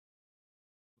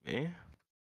Me?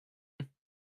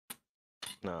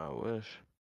 No, I wish.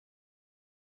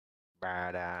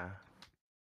 Brada.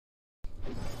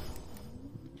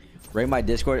 Rate my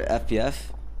Discord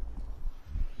FPF.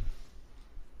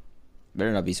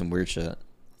 Better not be some weird shit.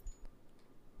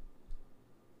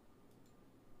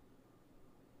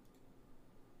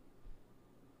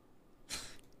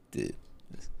 Dude.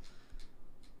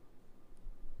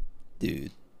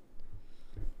 Dude.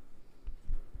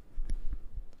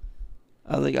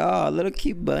 I was like, oh, little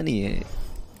cute bunny.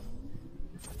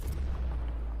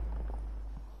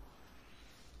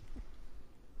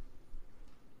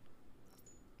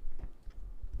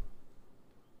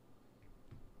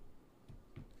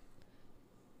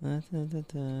 Oh,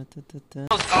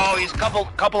 he's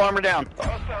couple armor down.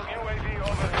 Hostile UAV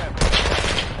overhead.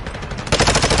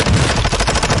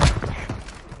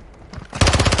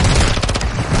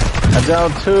 I'm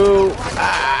down 2.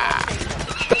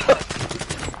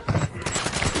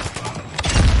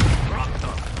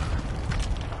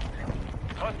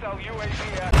 Hostile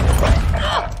UAV active.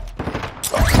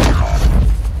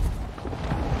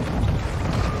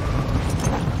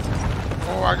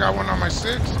 Oh, I got one on my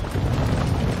 6.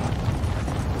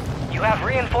 You have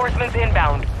reinforcements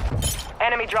inbound.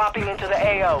 Enemy dropping into the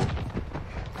AO.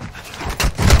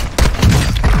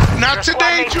 Not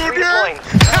today, Junior!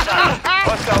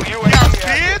 Hostile Yeah, UAV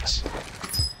active. bitch!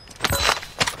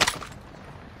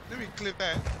 Let me clip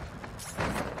that.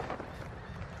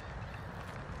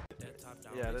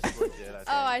 Yeah, this is legit.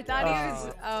 Oh, I thought he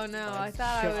was. Oh no, I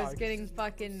thought I was getting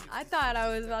fucking. I thought I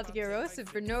was about to get roasted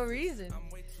for no reason.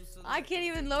 I can't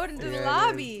even load into the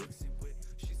lobby.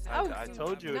 I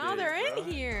told you. Now they're in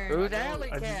here. Who's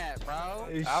Allycxt, bro?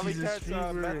 She's a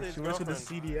streamer. She works with the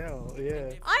CDL.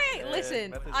 Yeah.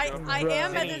 Listen. Method's I girlfriend.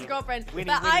 am Method's girlfriend, Winnie,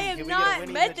 but I Winnie, am can we get a not Winnie in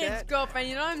the Method's chat? girlfriend.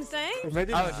 You know what I'm saying? Oh,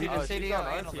 she's a she's CDL on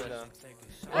analyst. Auntie, though.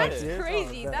 That's Yeah.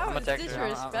 crazy. That I'ma was text her.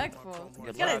 disrespectful. You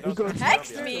luck. gotta Don't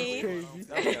text text me.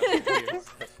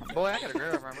 Boy, I got a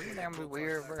girlfriend, bro. You damn be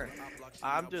weird, bro.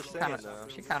 I'm just saying, though.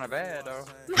 She kind of bad, though.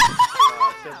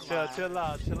 Chill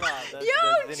out. Yo,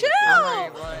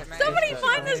 chill! Somebody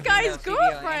find this guy's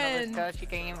girlfriend. She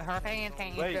can't even, her hands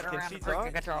can't even Wait, fit can around she the freaking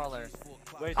talk? controller.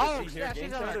 Wait, Oh, did she hear yeah, she's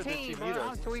game on chat our or did she team, bro. mute I'm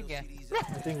us? tweaking. I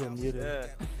think we're muted. Yeah.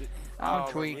 I'm Oh,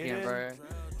 tweaking, muted? bro.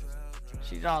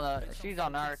 She's on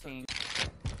our team.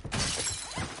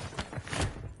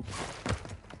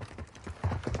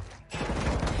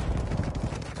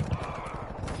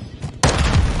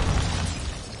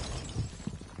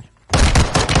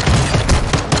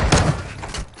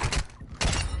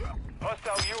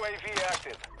 Hostile UAV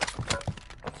active.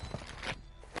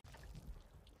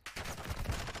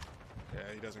 Yeah,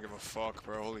 he doesn't give a fuck,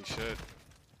 bro. Holy shit.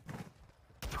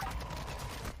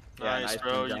 Nice,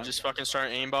 bro. You just fucking start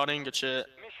aimbotting. Good shit.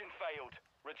 Mission failed.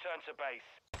 Return to base.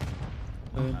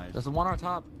 There's the one on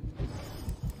top.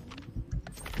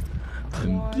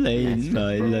 I'm playing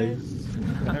my life.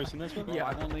 Never seen this one? Yeah,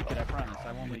 I won't leak it, I promise.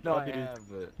 I won't leak it. No, I have,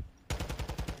 but...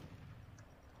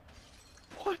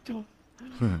 What the?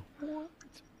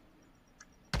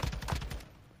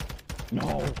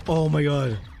 No. Oh my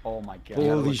god. Oh my god.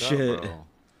 Holy shit.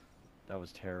 That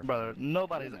was terrible. Brother,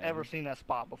 nobody's ever seen that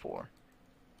spot before.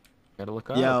 Gotta look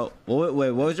up. Yo,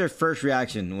 wait, what was your first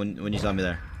reaction when you saw me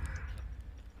there?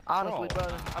 Honestly,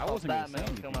 brother, I I wasn't thought gonna say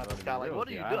Batman was coming out the anything, sky. Like, what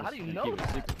are you doing? How do you know Keep it a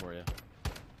that? secret for you.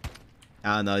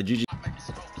 I don't know, GG.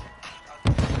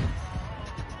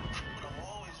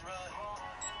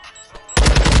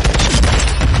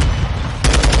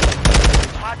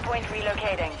 Hardpoint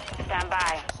relocating. Stand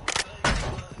by.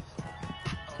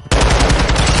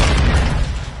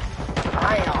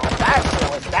 Damn, that shit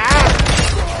was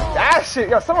nasty. That shit,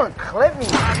 yo, someone clip me.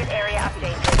 Target area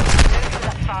updated. Move to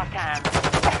the far time.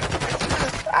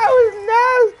 That was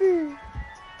nasty.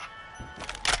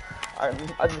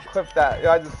 I just clipped that.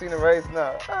 Yo, I just seen the race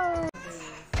now. Oh.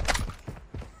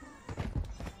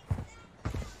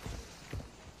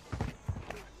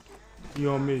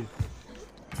 You on me.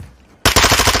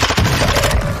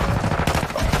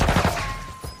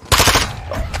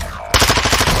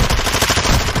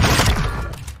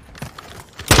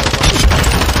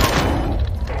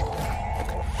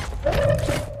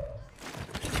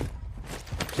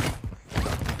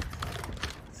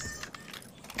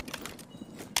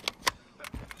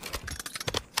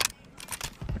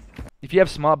 If you have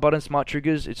smart buttons, smart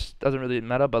triggers, it doesn't really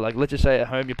matter. But like, let's just say at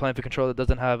home you're playing for a controller that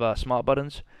doesn't have smart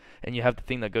buttons, and you have the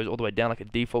thing that goes all the way down like a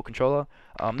default controller.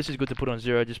 This is good to put on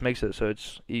 0. It just makes it so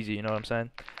it's easy. You know what I'm saying?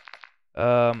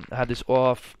 I have this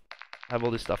off. Have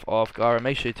all this stuff off. Gyro,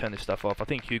 make sure you turn this stuff off. I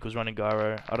think Hugh was running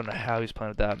gyro. I don't know how he's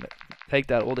playing with that. Take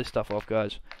that, all this stuff off,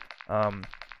 guys.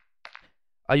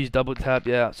 I I use double tap.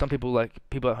 Yeah, some people at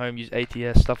home use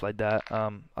ATS, stuff like that.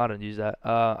 I don't use that.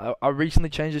 I recently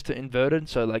changed this to inverted,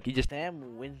 so like you just.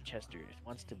 Sam Winchester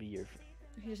wants to be your.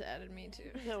 He just added me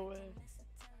too. No way.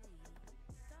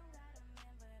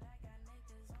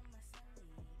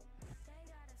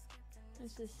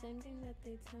 It's the same thing that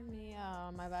they told me.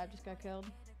 Oh, my vibe just got killed.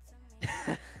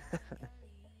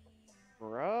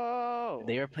 Bro.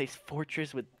 They replaced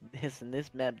Fortress with this, and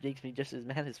this map makes me just as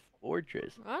mad as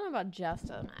Fortress. I don't know about just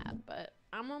a map, but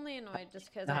I'm only annoyed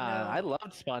just because I know. I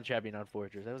loved spawn trapping on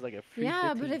Fortress. That was like a free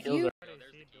yeah, but if you.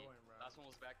 Last one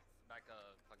was back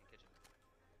fucking kitchen.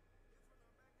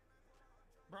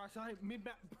 Bro, I saw it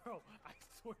mid-map, bro. I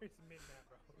swear it's mid-map,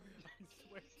 bro. I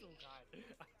swear to God.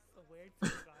 I swear to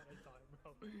God I saw him,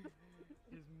 bro.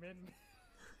 He's mid-map.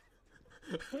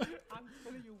 I'm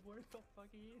telling you where the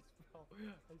fuck he is, bro.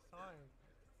 I saw him.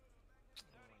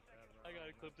 Oh my God, bro. I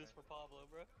gotta clip this for Pablo,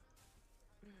 bro.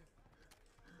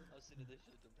 I'm sending this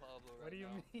shit to Pablo right now. What do you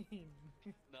mean?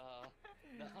 Nah.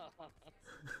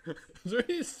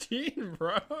 He's cheating,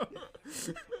 bro. Bro,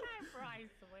 I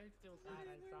swear to God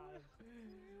I saw him.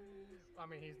 I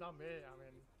mean, he's not mid. I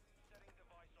mean,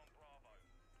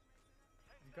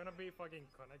 he's gonna be fucking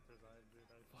connected, right, dude?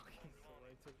 I fucking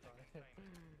swear to God.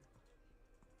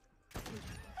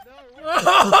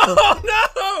 Oh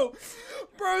no!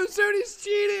 Bro, Sony's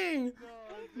cheating!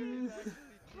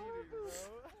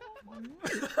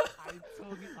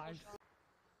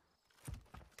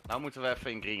 Nou moeten we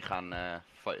even in green gaan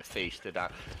feesten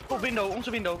daar. Oh, window,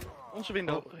 onze window. Onze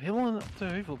window. Oh, helemaal op de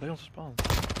heuvel bij onze spawn.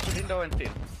 Onze window en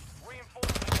Tim.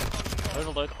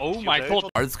 Oh my god.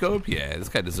 Hardscope? Yeah, this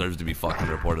guy deserves to be fucking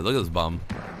reported. Look at this bum.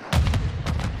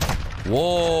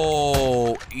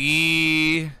 Whoa,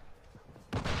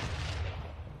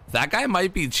 That guy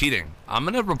might be cheating. I'm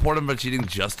gonna report him for cheating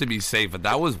just to be safe, but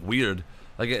that was weird.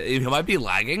 Like, he might be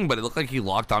lagging, but it looked like he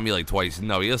locked on me like twice.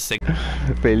 No, he is sick.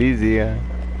 Feliz día.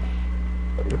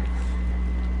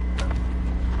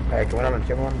 Qué buena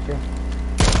noche, buena noche.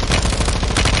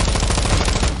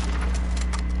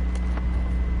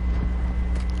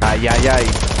 Ay, ay, ay.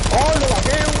 ¡Oh, lo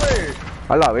bajé, güey!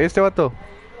 A la vez, este vato.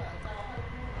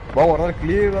 Voy a guardar el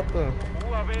clip, vato.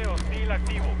 Voy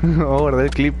a guardar el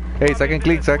clip. Hey, saquen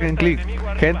clip, saquen clip.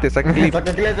 Gente, saquen clip.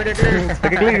 Saquen clip, saquen clip.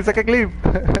 Saquen clip, saquen clip.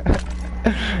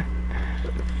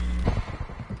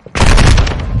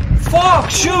 Fuck!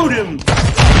 Shoot him!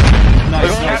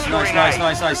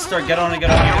 Nice. Start, get on it,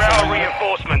 get on it. You're out of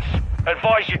reinforcements.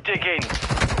 Advise you dig in.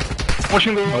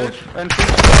 Pushing the road.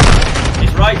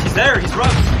 He's right, he's there, he's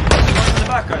right. He's in the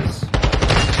back, guys.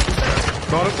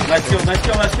 Nice kill.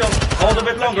 Hold a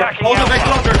bit longer, gents. Hold a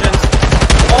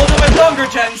bit longer,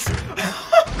 gents.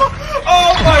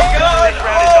 Oh my god!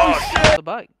 Oh shit! The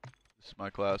back. This is my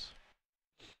class.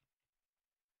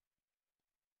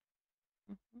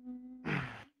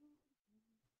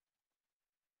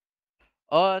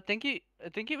 I think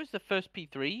it was the first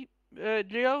P3.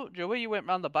 Joe, where you went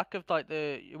round the back of at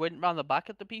the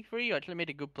P3. You actually made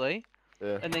a good play.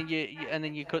 Yeah. And then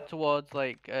you cut towards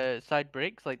like side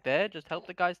bricks like there. Just help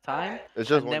the guys time. It's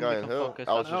just and one then guy we in can hill. focus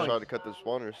I was on just it. trying to cut the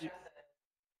spawners.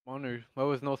 Spawner. Well,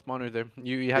 was no spawner there.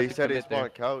 You have He to said he commit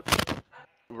there. spawned couch.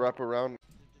 Wrap around.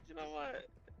 You know what?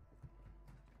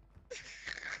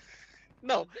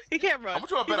 No, he can't run. How much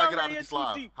you want to bet I get out of this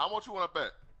live? How much you want to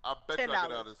bet? I bet you I get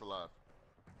out of this alive.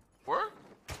 Where?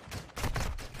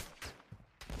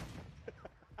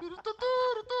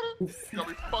 Got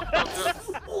me fucked up. Just tell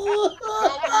me now.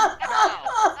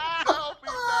 Tell me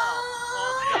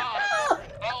now.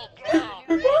 Oh God. Oh God.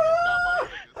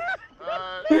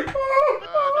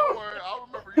 Don't worry. I'll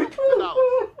remember you $10.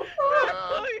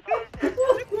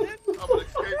 I'm an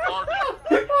escape artist.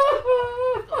 Got me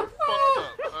fucked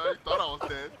up. You thought I was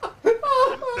dead.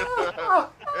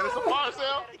 And it's a fire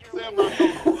sale. Say I'm not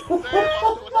going. Say I'm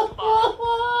not doing this fire.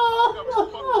 Got me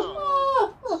fucked up.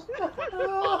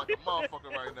 Like a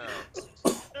motherfucker right now.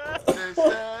 They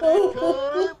said it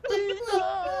couldn't be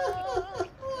done.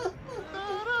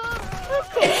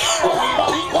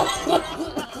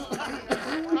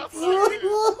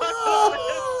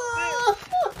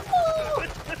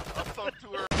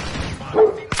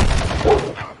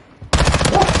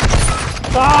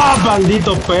 ¡Ah,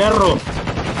 maldito perro!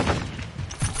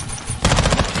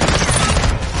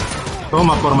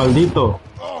 Toma, por maldito.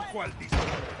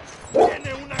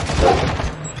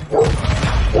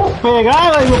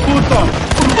 ¡Pegada, hijo puta!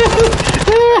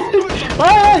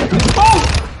 ¡Ay! ¡Ay!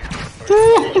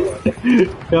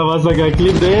 Ya vas a sacar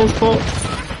clip de esto.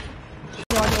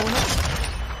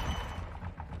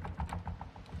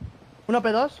 Una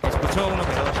P2. Escuchó uno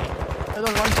P2. P2,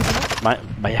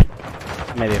 Vaya,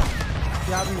 medio.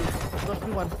 Ya vi.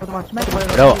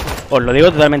 Bro, os lo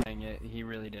digo totalmente. He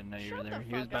really didn't know you were there.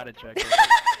 He was about to check.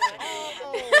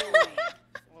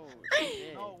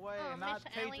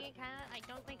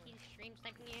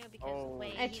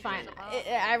 It's fine.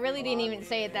 I really didn't even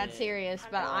say it that serious,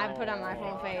 but I put on my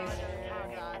full face.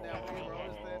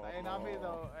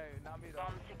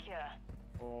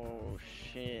 Oh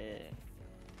shit.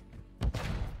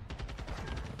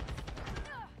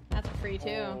 That's a free too.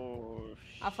 Oh,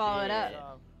 I'll follow it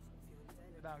up.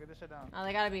 Get this shit down. Oh,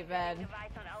 they gotta be bad.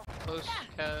 Close,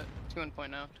 cat. 2 in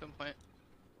point now. 2 in point.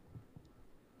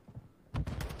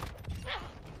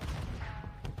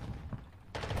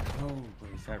 Oh,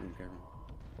 he's having camera.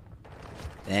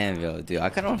 Damn, yo, dude, I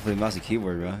kind of want to play mouse and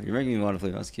keyboard, bro. You're making me want to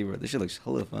play mouse and keyboard. This shit looks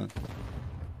hella fun.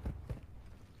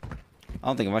 I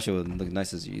don't think my shit would look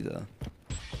nice as you, though.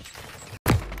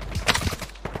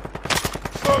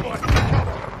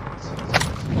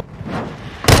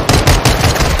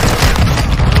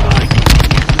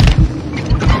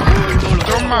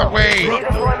 Throw my way!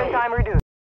 Redeployment time reduced.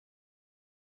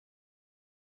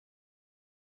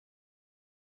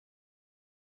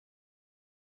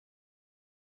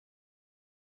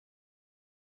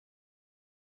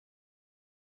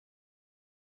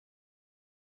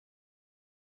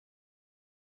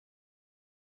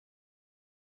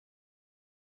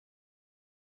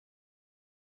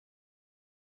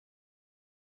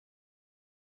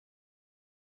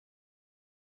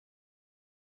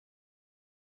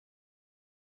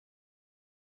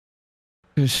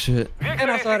 Good shit. And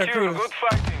I saw the cruise.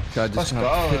 God, just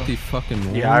got 50 fucking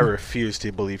one. Yeah, I refuse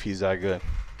to believe he's that good.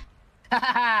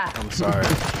 I'm sorry.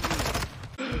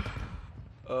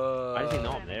 Why does he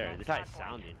know I'm there? This guy's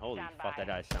sounding. Holy fuck, that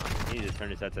guy's sounding. He needs to turn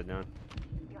his headset down.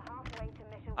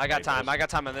 I got time. I got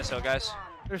time on this hill, guys.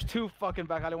 There's 2 fucking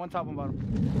back alley, 1 top, 1 bottom.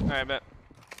 Alright, bet.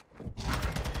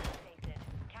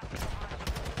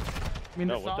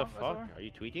 No, what the fuck? Are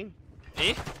you tweaking?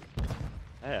 Me?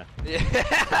 Yeah. Yeah.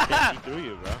 He threw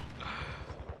you, bro.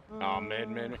 Oh,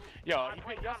 man. Yo,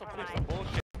 you also put some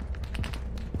bullshit.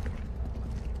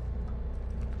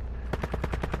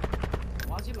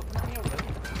 Why's he looking at me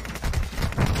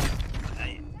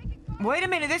already? Wait a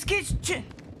minute, this kid's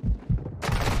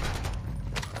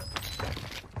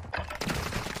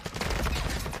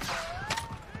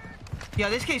Yo,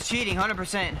 this kid's cheating,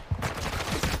 100%.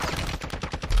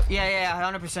 Yeah,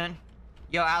 100%.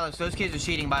 Yo, Alex, those kids are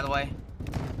cheating, by the way.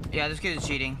 Yeah, this kid is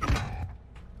cheating.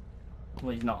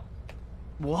 Well, he's not.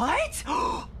 What?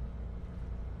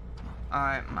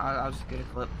 Alright, I'll just get a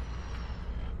clip.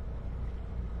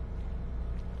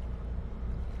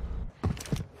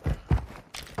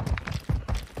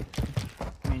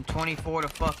 I mean, 24 to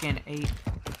fucking 8.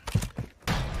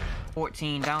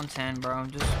 14, down 10, bro.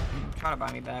 Just try to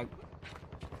buy me back.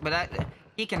 But that,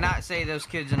 he cannot say those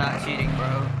kids are not cheating,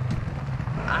 bro.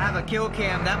 I have a kill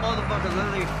cam. That motherfucker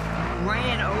literally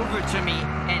ran over to me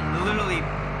and literally,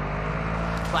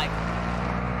 like...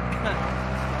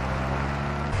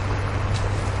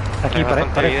 Aquí, pared.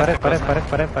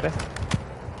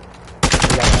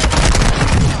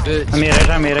 A mi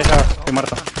derecha, estoy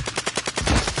muerto.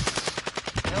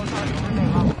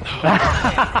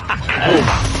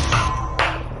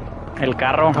 El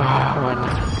carro.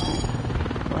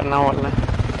 Buena.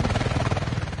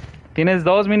 Tienes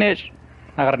 2, Minich.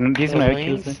 Agarré 19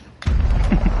 kills.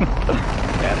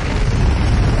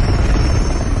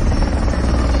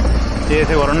 Sí, de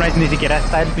seguro no es, ni siquiera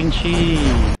está el pinche...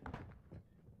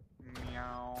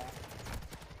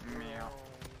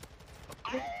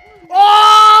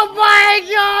 Oh my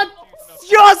god!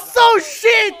 You're so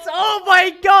shit! Oh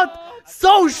my god!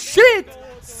 So shit!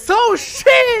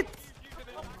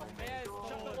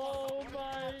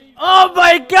 Oh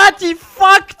my god, he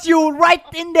fucked you right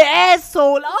in the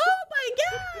asshole! Oh my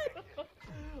god!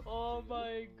 Oh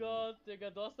mein Gott, Digga,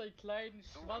 du hast einen kleinen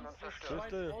Schwanz des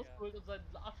Schweins rausgeholt und seinen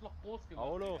Arschloch groß gemacht.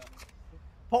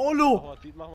 Polo!